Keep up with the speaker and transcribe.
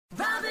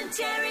and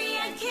Jerry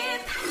and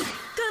Kip.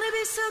 Gonna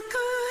be so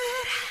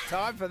good.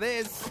 Time for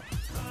this.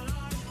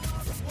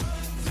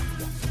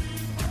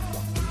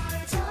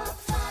 Top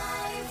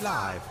 5.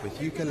 Live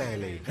with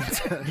ukulele.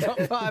 Top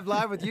 5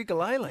 live with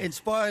ukulele.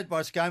 Inspired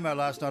by ScoMo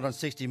last night on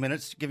 60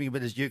 Minutes, giving a bit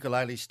of his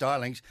ukulele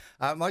stylings.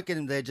 I might get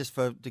him there just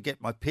to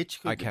get my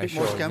pitch. Okay, a bit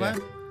more sure, ScoMo.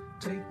 yeah.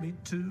 Take me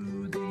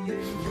to the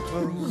edge.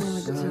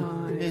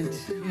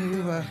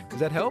 Has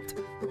that helped?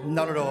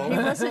 Not at all. He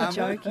wasn't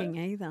joking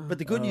either. But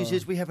the good news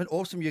is we have an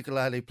awesome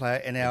ukulele player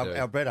in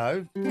our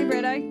Bretto. Hey,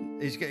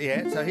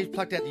 Bretto. So he's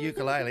plucked out the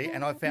ukulele,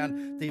 and I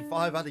found the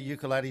 5 other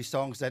ukulele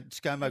songs that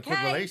ScoMo could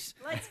release.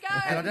 Let's go.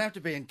 And I don't have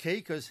to be in key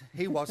because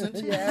he wasn't.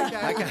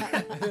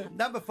 Okay.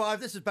 Number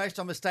 5, this is based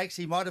on mistakes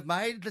he might have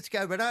made. Let's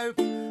go, Bretto.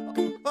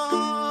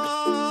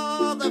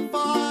 Oh, the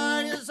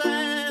fires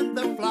and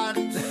the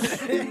floods.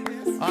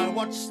 I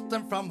watched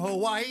them from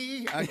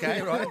Hawaii.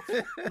 Okay, right.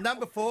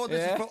 Number 4,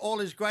 this is for all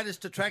his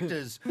greatest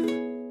detractors.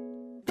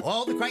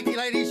 All the cranky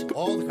ladies, and the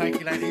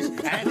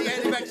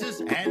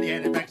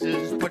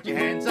anti-vaxxers, put your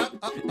hands up.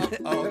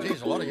 Oh,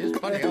 geez, a lot of yous.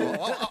 Bloody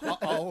hell.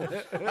 Oh.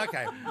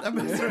 Okay,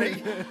 number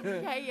 3,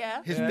 Okay,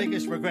 yeah. his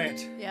biggest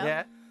regret.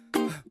 Yeah.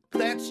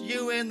 That's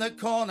you in the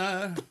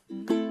corner.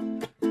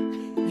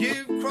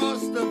 You've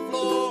crossed the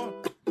floor.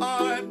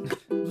 I'm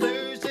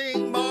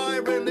losing my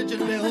religion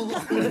bill.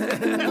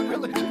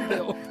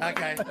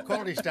 Okay,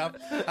 quality stuff.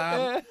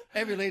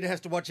 Every leader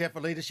has to watch out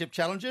for leadership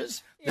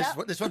challenges.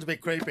 This one's a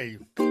bit creepy.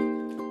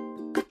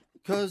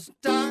 Because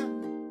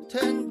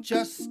Darton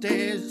just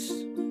stares.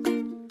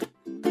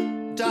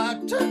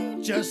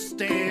 Darton just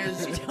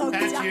stares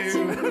at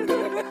you.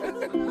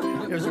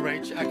 It was a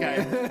reach.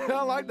 Okay.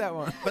 I like that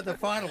one. But the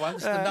final one,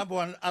 this is the number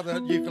 1 other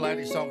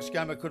ukulele song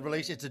ScoMo could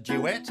release. It's a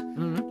duet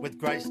with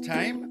Grace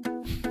Tame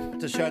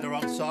to show they're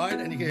on side.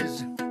 And he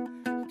goes,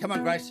 come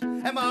on, Grace.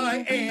 Am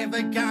I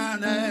ever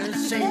gonna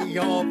see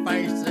your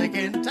face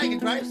again? Take it,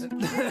 Grace.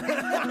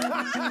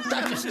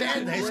 Don't just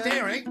stand there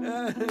staring.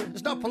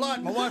 It's not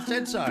polite. My wife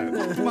said so.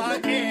 Am I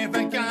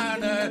ever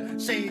gonna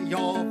see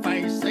your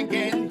face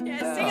again?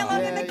 Yeah, sing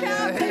along in the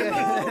car,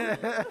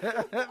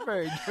 people.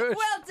 Very good.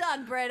 Well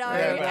done, Bretto.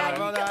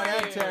 Well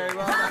done, Terry.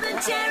 Well Bob done.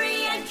 and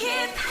Jerry and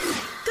Kip.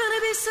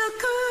 Gonna be so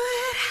good.